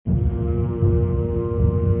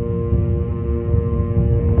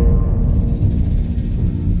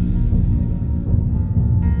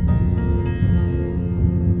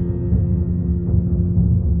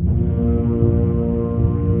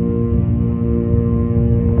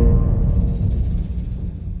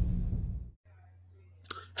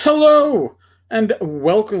Hello and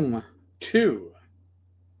welcome to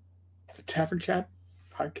the Tavern Chat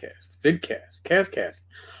podcast, vidcast, castcast.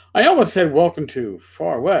 I almost said welcome to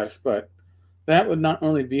Far West, but that would not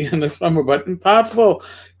only be in the summer, but impossible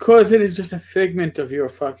because it is just a figment of your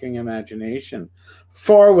fucking imagination.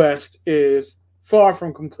 Far West is far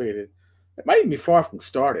from completed. It might even be far from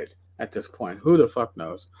started at this point. Who the fuck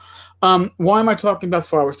knows? Why am I talking about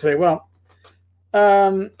Far West today? Well,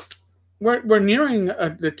 um, we're nearing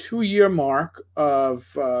the 2 year mark of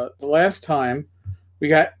the last time we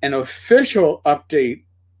got an official update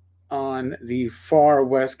on the Far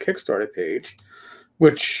West Kickstarter page,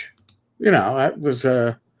 which that was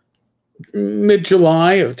mid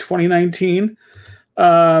July of 2019.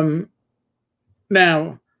 Now,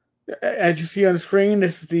 as you see on the screen,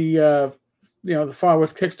 this is the Far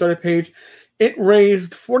West Kickstarter page. It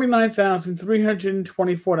raised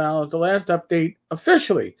 $49,324. The last update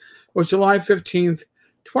officially was July 15th,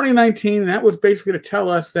 2019. And that was basically to tell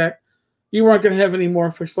us that you weren't going to have any more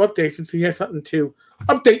official updates. And so you had something to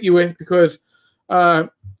update you with because, updates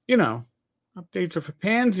are for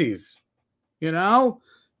pansies. You don't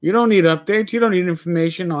need updates. You don't need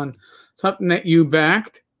information on something that you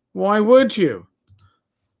backed. Why would you?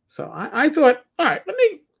 So I thought, all right,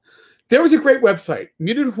 there was a great website,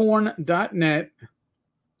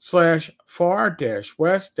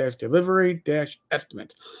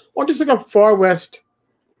 mutedhorn.net/far-west-delivery-estimates. Or just look up Far West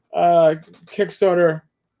Kickstarter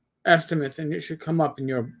estimates and it should come up in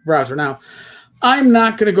your browser. Now, I'm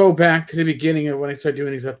not going to go back to the beginning of when I started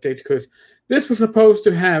doing these updates because this was supposed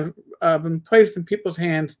to have been placed in people's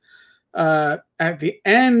hands at the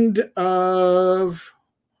end of...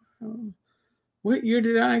 What year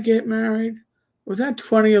did I get married? Was that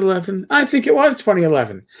 2011? I think it was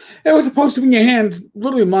 2011. It was supposed to be in your hands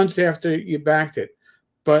literally months after you backed it,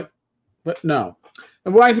 but no.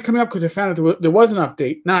 And why is it coming up? Because I found out there was an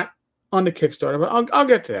update, not on the Kickstarter, but I'll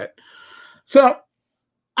get to that. So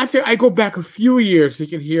I go back a few years so you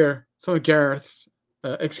can hear some of Gareth's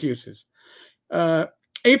excuses. April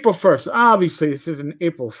 1st. Obviously, this is an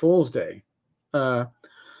April Fool's Day. I'm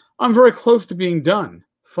very close to being done.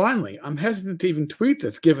 Finally, I'm hesitant to even tweet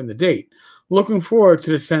this given the date. Looking forward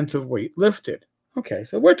to the sense of weight lifted. Okay,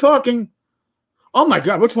 so we're talking, oh my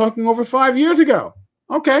God, we're talking over 5 years ago.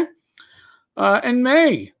 Okay. In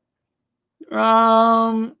May,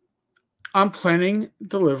 I'm planning to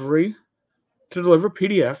deliver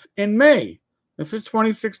PDF in May. This is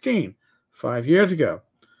 2016, 5 years ago.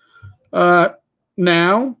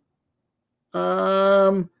 Now,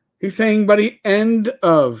 he's saying by the end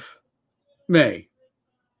of May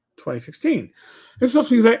 2016. This is supposed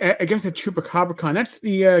to be, I guess, the ChupacabraCon. That's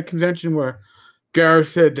the convention where Gareth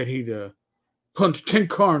said that he'd punch Tin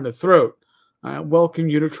Car in the throat. I welcome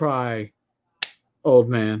you to try, old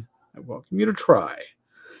man. I welcome you to try.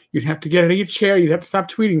 You'd have to get out of your chair. You'd have to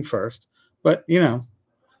stop tweeting first. But, you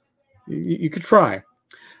could try.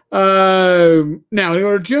 Now, in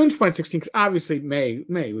order June 2016, because obviously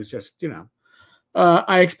May was just,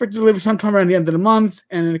 I expect to deliver sometime around the end of the month.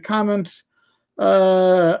 And in the comments,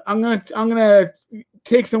 I'm gonna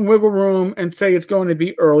take some wiggle room and say it's going to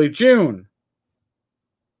be early June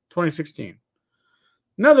 2016.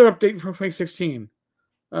 Another update from 2016.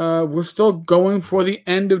 We're still going for the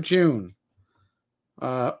end of June.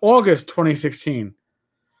 August 2016.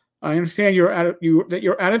 I understand that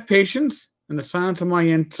you're out of patience, and the silence on my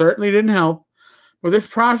end certainly didn't help. But this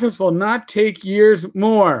process will not take years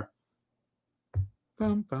more.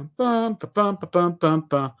 Not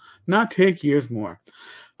take years more.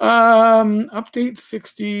 Update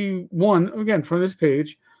 61 again from this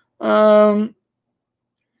page. October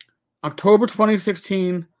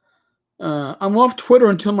 2016. I'm off Twitter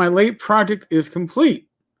until my late project is complete.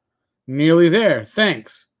 Nearly there.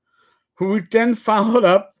 Thanks. Who then followed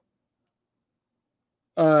up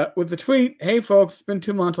with the tweet, "Hey folks, it's been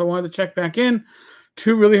 2 months. I wanted to check back in.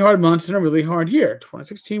 2 really hard months and a really hard year.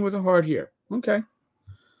 2016 was a hard year." Okay.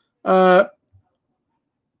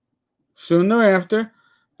 Soon thereafter,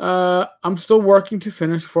 I'm still working to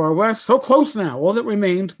finish Far West. So close now. All that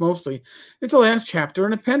remains mostly is the last chapter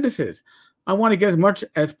and appendices. I want to get as much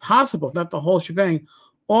as possible, if not the whole shebang,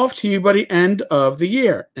 off to you by the end of the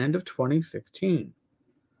year, end of 2016.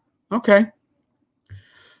 Okay.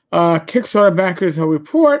 Kickstarter backers will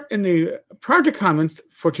report in the project comments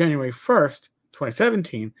for January 1st,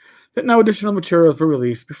 2017, that no additional materials were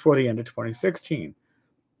released before the end of 2016.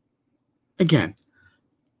 Again,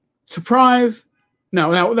 surprise.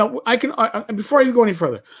 No. I can. Before I even go any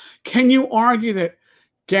further, can you argue that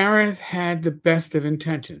Gareth had the best of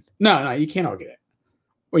intentions? No, you can't argue that.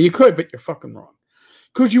 Well, you could, but you're fucking wrong.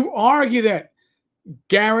 Could you argue that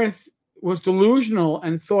Gareth was delusional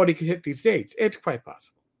and thought he could hit these dates. It's quite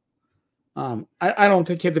possible. I don't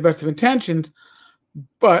think he had the best of intentions,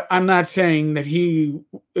 but I'm not saying that he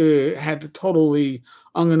had to totally,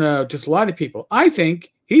 I'm going to just lie to people. I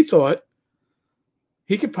think he thought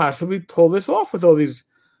he could possibly pull this off with all these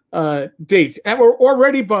dates. And we're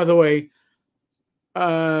already, by the way,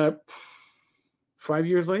 5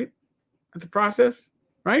 years late at the process,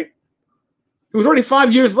 right? It was already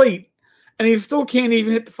 5 years late, and he still can't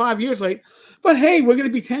even hit the 5 years late. But hey, we're going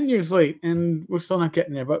to be 10 years late, and we're still not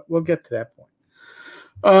getting there, but we'll get to that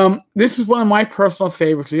point. This is one of my personal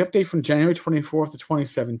favorites, the update from January 24th of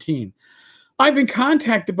 2017. I've been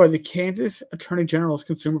contacted by the Kansas Attorney General's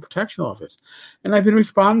Consumer Protection Office, and I've been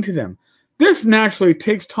responding to them. This naturally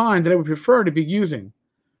takes time that I would prefer to be using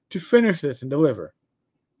to finish this and deliver.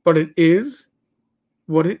 But it is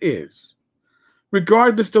what it is.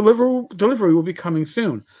 Regardless, delivery will be coming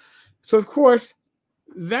soon. So, of course,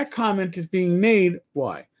 that comment is being made.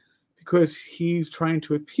 Why? Because he's trying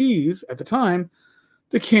to appease, at the time,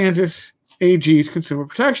 the Kansas AG's Consumer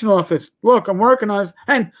Protection Office. Look, I'm working on this.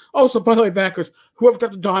 And also, by the way, backers, whoever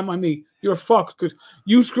got the dime on me, you're fucked because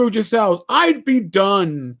you screwed yourselves. I'd be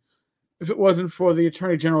done if it wasn't for the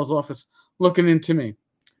Attorney General's office looking into me.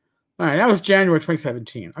 All right, that was January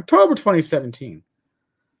 2017. October 2017.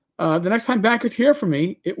 The next time backers hear from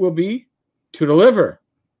me, it will be to deliver.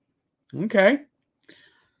 Okay.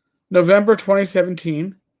 November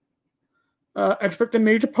 2017. Expect a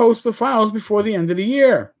major post with files before the end of the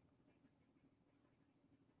year.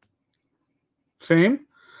 Same.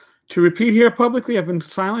 To repeat here publicly, I've been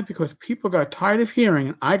silent because people got tired of hearing,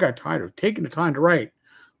 and I got tired of taking the time to write.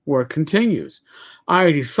 Work continues.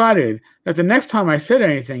 I decided that the next time I said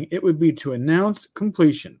anything, it would be to announce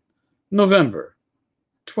completion. November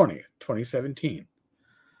 20th, 2017.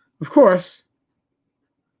 Of course,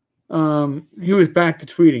 he was back to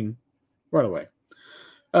tweeting right away.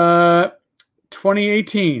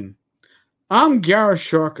 2018. I'm Gareth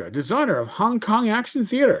Shorka, designer of Hong Kong Action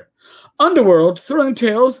Theater. Underworld, Thrilling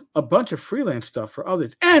Tales, a bunch of freelance stuff for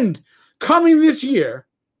others. And coming this year,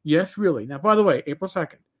 yes, really. Now, by the way, April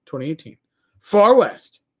 2nd, 2018. Far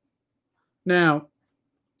West. Now,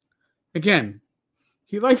 again,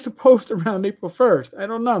 he likes to post around April 1st. I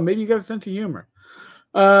don't know. Maybe he got a sense of humor.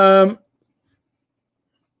 I'm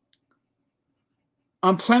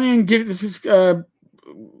planning on giving, this is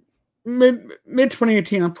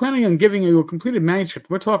mid-2018, I'm planning on giving you a completed manuscript.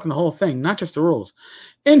 We're talking the whole thing, not just the rules.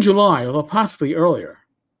 In July, although possibly earlier.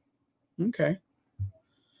 Okay.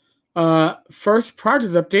 First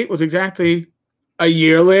project update was exactly a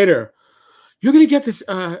year later. You're going to get this,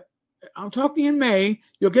 I'm talking in May.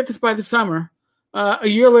 You'll get this by the summer. A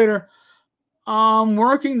year later, I'm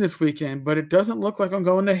working this weekend, but it doesn't look like I'm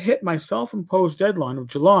going to hit my self-imposed deadline of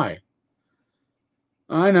July.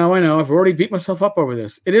 I know. I've already beat myself up over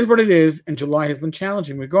this. It is what it is, and July has been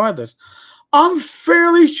challenging regardless. I'm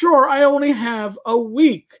fairly sure I only have a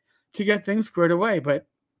week to get things squared away, but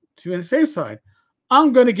to be on the safe side,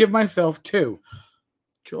 I'm going to give myself 2.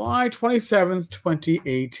 July 27th,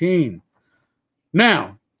 2018.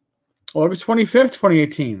 Now, August 25th,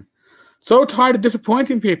 2018. So tired of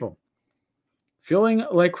disappointing people. Feeling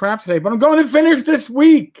like crap today, but I'm going to finish this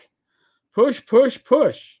week. Push, push,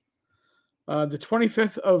 push. The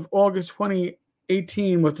 25th of August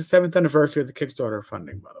 2018 was the 7th anniversary of the Kickstarter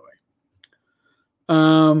funding, by the way.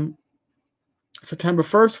 September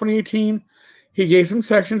 1st, 2018, he gave some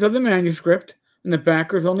sections of the manuscript and the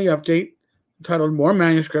backers on the update entitled More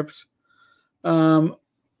Manuscripts. And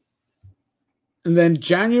then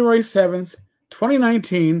January 7th,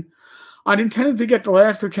 2019, I'd intended to get the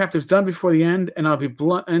last 3 chapters done before the end, and I'll be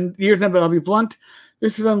blunt. And years end, but I'll be blunt.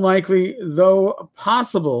 This is unlikely, though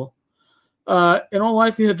possible. In all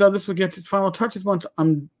likelihood, though, this will get its final touches once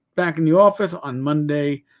I'm back in the office on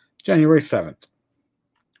Monday, January 7th.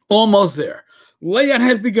 Almost there. Layout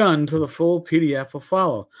has begun, so the full PDF will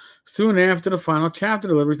follow soon after the final chapter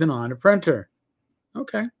delivers and on the printer.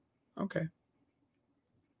 Okay.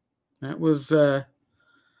 That was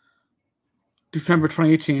December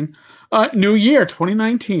 2018. New year,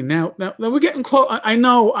 2019. Now we're getting close. I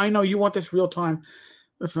know you want this real time.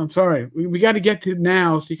 Listen, I'm sorry. We got to get to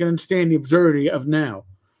now so you can understand the absurdity of now.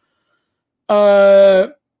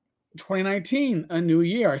 2019, a new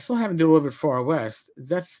year. I still haven't delivered Far West.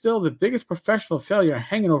 That's still the biggest professional failure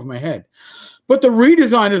hanging over my head. But the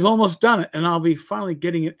redesign is almost done, and I'll be finally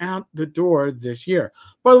getting it out the door this year.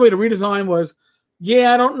 By the way, the redesign was,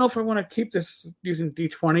 I don't know if I want to keep this using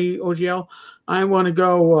D20 OGL. I want to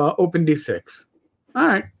go OpenD6.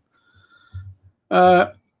 All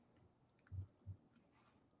right.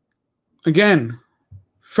 Again,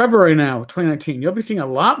 February now, 2019. You'll be seeing a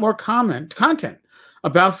lot more content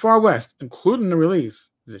about Far West, including the release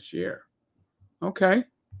this year. Okay.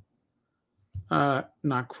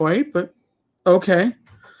 Not quite, but okay.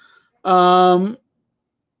 Friday,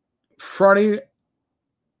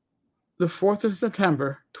 the 4th of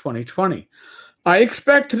September, 2020. I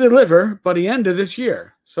expect to deliver by the end of this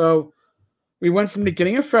year. So we went from the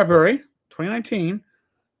beginning of February 2019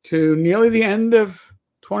 to nearly the end of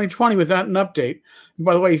 2020 without an update. And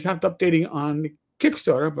by the way, he stopped updating on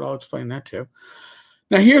Kickstarter, but I'll explain that too.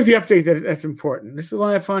 Now, here's the update that's important. This is the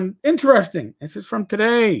one I found interesting. This is from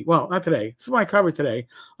today. Well, not today. This is what I covered today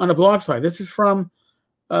on the blog site. This is from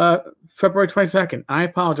February 22nd. I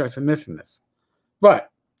apologize for missing this. But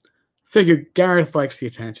figured Gareth likes the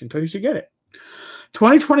attention, so you should get it.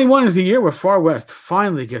 2021 is the year where Far West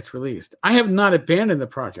finally gets released. I have not abandoned the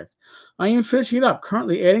project. I am finishing it up,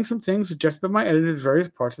 currently adding some things suggested by my editors various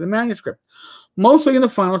parts of the manuscript, mostly in the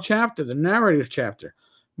final chapter, the narrative chapter.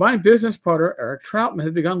 My business partner, Eric Troutman,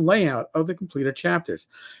 has begun layout of the completed chapters.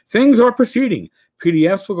 Things are proceeding.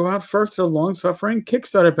 PDFs will go out first to the long-suffering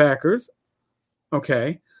Kickstarter backers,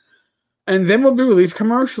 okay, and then will be released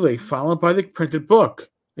commercially, followed by the printed book,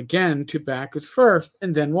 again, to backers first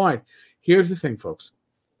and then wide. Here's the thing, folks.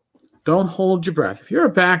 Don't hold your breath. If you're a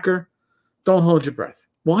backer, don't hold your breath.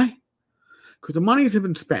 Why? Because the monies have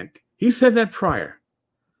been spent. He said that prior.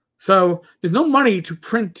 So there's no money to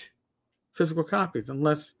print physical copies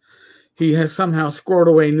unless he has somehow scored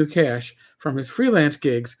away new cash from his freelance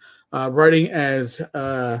gigs, writing as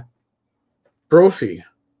Brophy.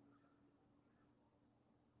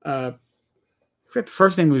 I forget the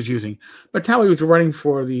first name he was using, but how he was writing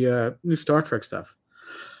for the new Star Trek stuff.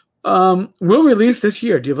 Will release this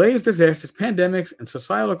year. Delays, disasters, pandemics, and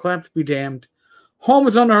societal collapse be damned. Home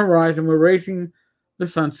is on the horizon. We're racing the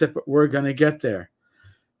sunset, but we're going to get there.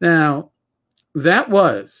 Now, that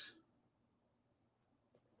was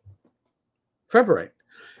February.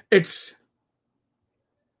 It's,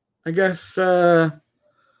 I guess, a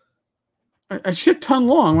shit ton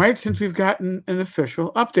long, right? Since we've gotten an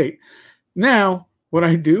official update. Now, what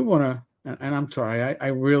I do want to, and I'm sorry, I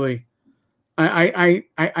really...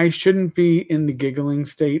 I shouldn't be in the giggling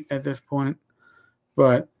state at this point,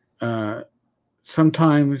 but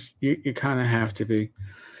sometimes you kind of have to be.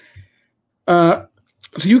 So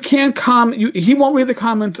you can't comment. He won't read the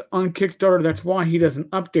comments on Kickstarter. That's why he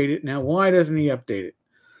doesn't update it. Now, why doesn't he update it?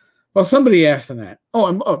 Well, somebody asked him that.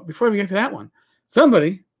 Oh, before we get to that one,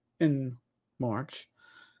 somebody in March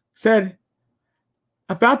said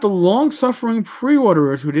about the long-suffering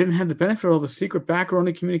pre-orderers who didn't have the benefit of all the secret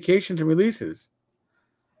backer-only communications and releases.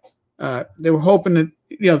 They were hoping that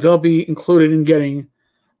they'll be included in getting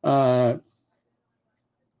the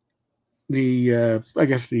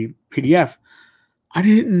PDF. I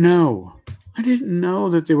didn't know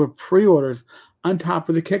that there were pre-orders on top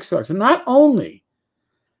of the Kickstarter. So not only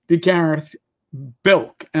did Gareth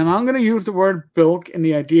bilk, and I'm going to use the word bilk in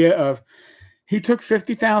the idea of he took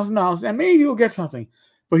 $50,000, and maybe he'll get something.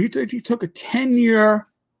 But he took a 10-year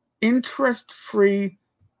interest-free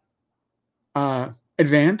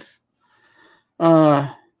advance. And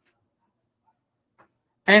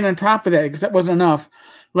on top of that, because that wasn't enough,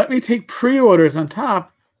 let me take pre-orders on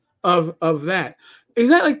top of that. Is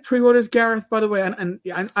that like pre-orders, Gareth, by the way? And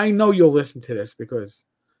I know you'll listen to this because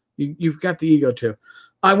you've got the ego too.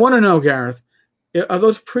 I want to know, Gareth, are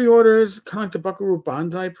those pre-orders kind of like the Buckaroo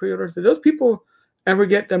Banzai pre-orders? Did those people ever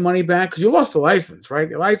get their money back? Because you lost the license, right?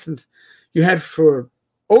 The license you had for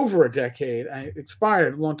over a decade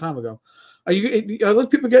expired a long time ago. Are those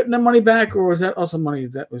people getting their money back, or is that also money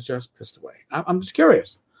that was just pissed away? I'm just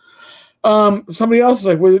curious. Somebody else is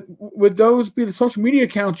like, would those be the social media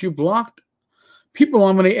accounts you blocked people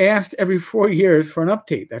on when they asked every 4 years for an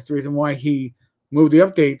update? That's the reason why he moved the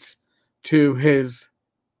updates to his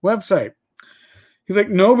website. He's like,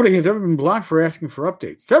 nobody has ever been blocked for asking for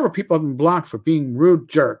updates. Several people have been blocked for being rude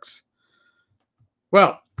jerks.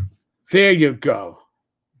 Well, there you go.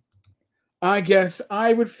 I guess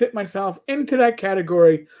I would fit myself into that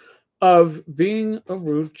category of being a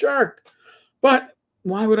rude jerk. But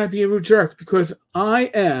why would I be a rude jerk? Because I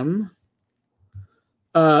am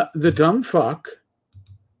the dumb fuck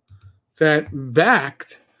that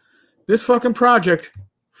backed this fucking project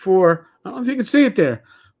for, I don't know if you can see it there,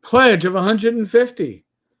 pledge of 150.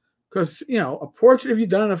 Because, a portrait of you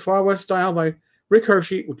done in a Far West style by Rick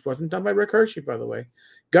Hershey, which wasn't done by Rick Hershey, by the way.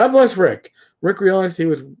 God bless Rick. Rick realized he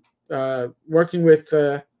was working with,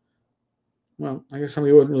 I guess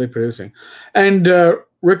somebody wasn't really producing. And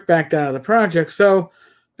Rick backed out of the project. So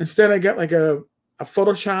instead I got like a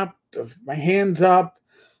Photoshop of my hands up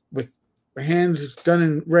with my hands done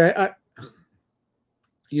in red.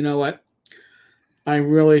 You know what? I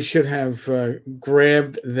really should have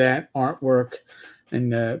grabbed that artwork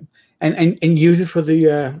and and use it for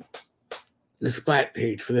the splat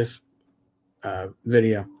page for this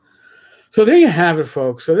video. So there you have it,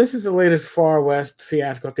 folks. So this is the latest Far West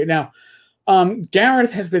fiasco update. Now,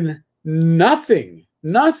 Gareth has been nothing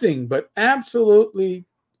but absolutely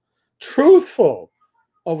truthful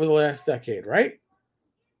over the last decade, right?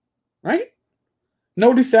 Right?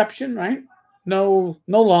 No deception, right? No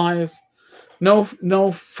lies,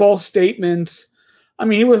 no false statements. I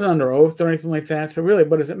mean, he wasn't under oath or anything like that. So really,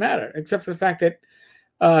 what does it matter? Except for the fact that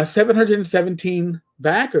 717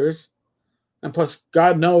 backers, and plus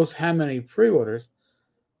God knows how many pre-orders,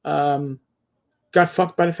 got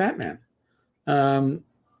fucked by the fat man.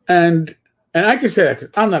 And I can say that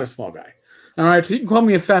because I'm not a small guy. All right, so you can call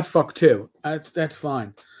me a fat fuck too. That's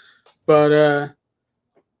fine. But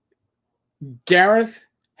Gareth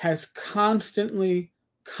has constantly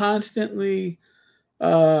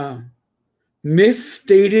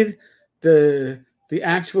misstated the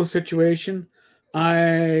actual situation.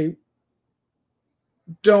 I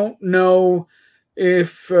don't know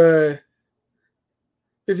if the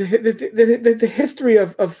history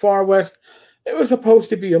of Far West. It was supposed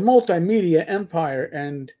to be a multimedia empire,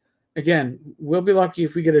 and again, we'll be lucky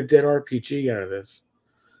if we get a dead RPG out of this.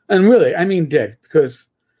 And really, I mean dead, because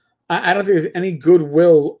I don't think there's any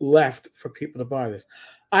goodwill left for people to buy this.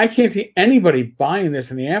 I can't see anybody buying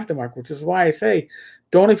this in the aftermarket, which is why I say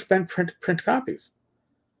don't expect print copies.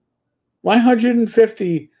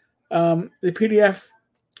 150, the PDF,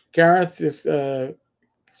 Gareth is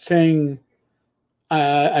saying,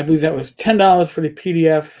 I believe that was $10 for the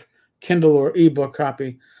PDF, Kindle, or ebook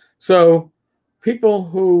copy. So people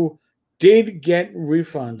who did get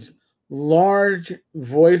refunds, large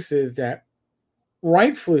voices that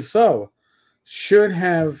rightfully so should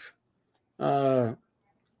have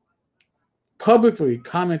publicly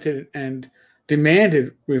commented and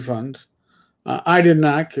demanded refunds. I did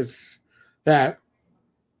not, because that.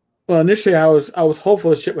 Well, initially I was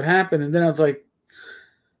hopeful that shit would happen, and then I was like,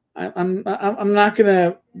 I'm not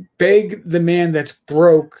gonna beg the man that's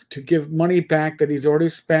broke to give money back that he's already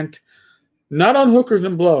spent, not on hookers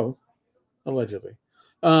and blow, allegedly,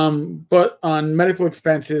 but on medical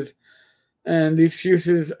expenses and the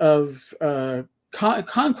excuses of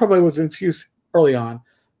Con probably was an excuse early on,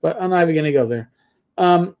 but I'm not even gonna go there.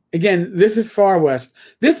 Again, this is Far West.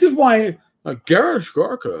 This is why Gareth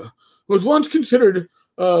Skarka was once considered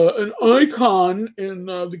an icon in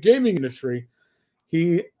the gaming industry.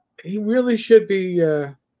 He really should be.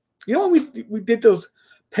 You know, when we did those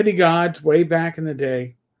petty gods way back in the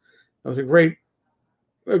day, that was a great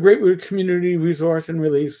community resource and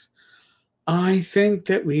release. I think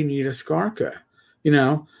that we need a Skarka. You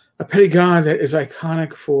know, a petty god that is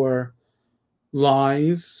iconic for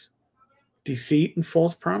lies, deceit, and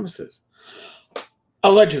false promises.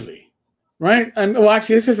 Allegedly, right? And well,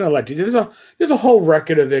 actually, this isn't alleged. There's a whole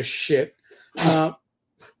record of this shit.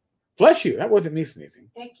 Bless you. That wasn't me sneezing.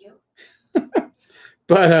 Thank you.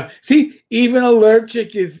 But see, even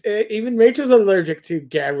Rachel's allergic to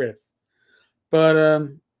Gareth. But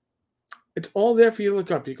it's all there for you to look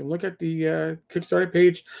up. You can look at the Kickstarter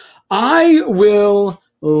page. I will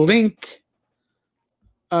link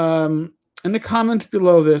in the comments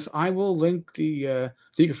below this. I will link the so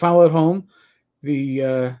you can follow at home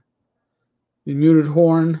the Muted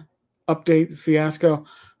Horn update fiasco.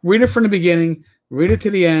 Read it from the beginning. Read it to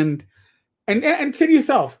the end, and say to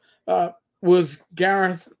yourself, was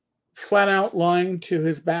Gareth flat out lying to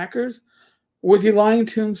his backers? Was he lying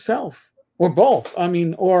to himself, or both?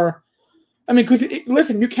 Because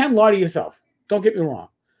listen, you can lie to yourself. Don't get me wrong.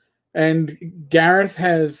 And Gareth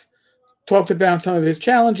has talked about some of his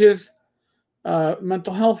challenges,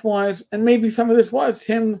 mental health wise, and maybe some of this was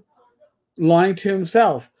him lying to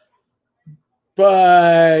himself.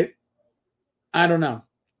 But I don't know.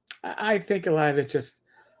 I think a lot of it's just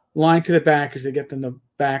lying to the backers to get them to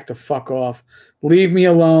back the fuck off. Leave me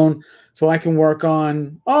alone so I can work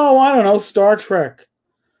on, I don't know, Star Trek.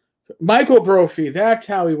 Michael Brophy, that's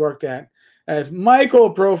how he worked at. As Michael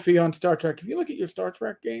Brophy on Star Trek. If you look at your Star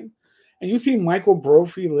Trek game and you see Michael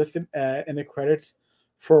Brophy listed in the credits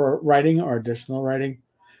for writing or additional writing,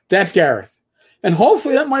 that's Gareth. And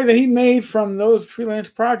hopefully that money that he made from those freelance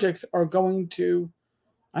projects are going to,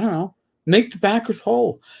 I don't know, make the backers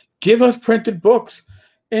whole. Give us printed books.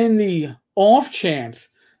 In the off chance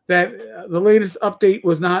that the latest update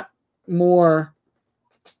was not more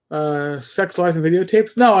sex lies and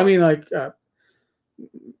videotapes. No, I mean like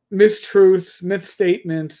mistruths,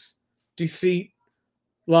 misstatements, deceit,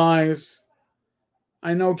 lies.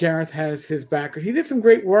 I know Gareth has his backers. He did some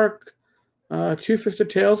great work Two Fister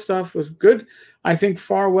Tale stuff was good. I think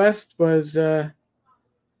Far West was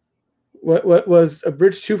what was a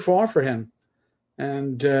bridge too far for him.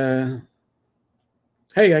 And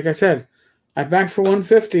hey, like I said, I backed for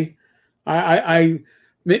 150. I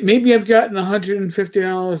maybe I've gotten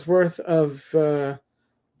 $150 worth of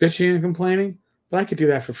bitching and complaining, but I could do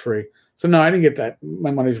that for free. So no, I didn't get that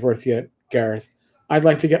my money's worth yet, Gareth. I'd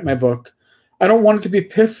like to get my book. I don't want it to be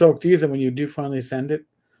piss soaked either when you do finally send it.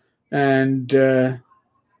 And who am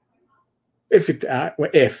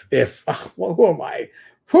I?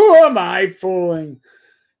 Who am I fooling?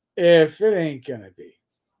 If it ain't gonna be,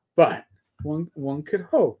 but one could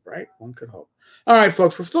hope, right? One could hope. All right,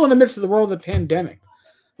 folks, we're still in the midst of the world of the pandemic.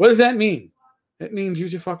 What does that mean? It means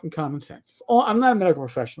use your fucking common sense. I'm not a medical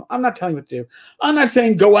professional. I'm not telling you what to do. I'm not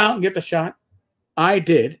saying go out and get the shot. I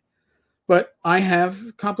did, but I have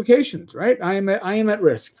complications, right? I am at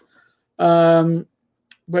risk.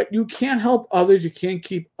 But you can't help others. You can't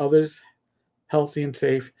keep others healthy and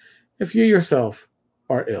safe if you yourself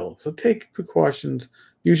are ill. So take precautions.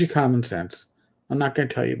 Use your common sense. I'm not going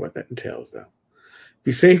to tell you what that entails, though.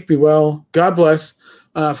 Be safe, be well. God bless.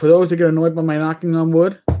 For those that get annoyed by my knocking on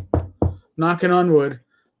wood,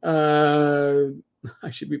 I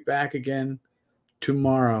should be back again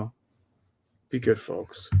tomorrow. Be good,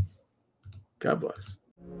 folks. God bless.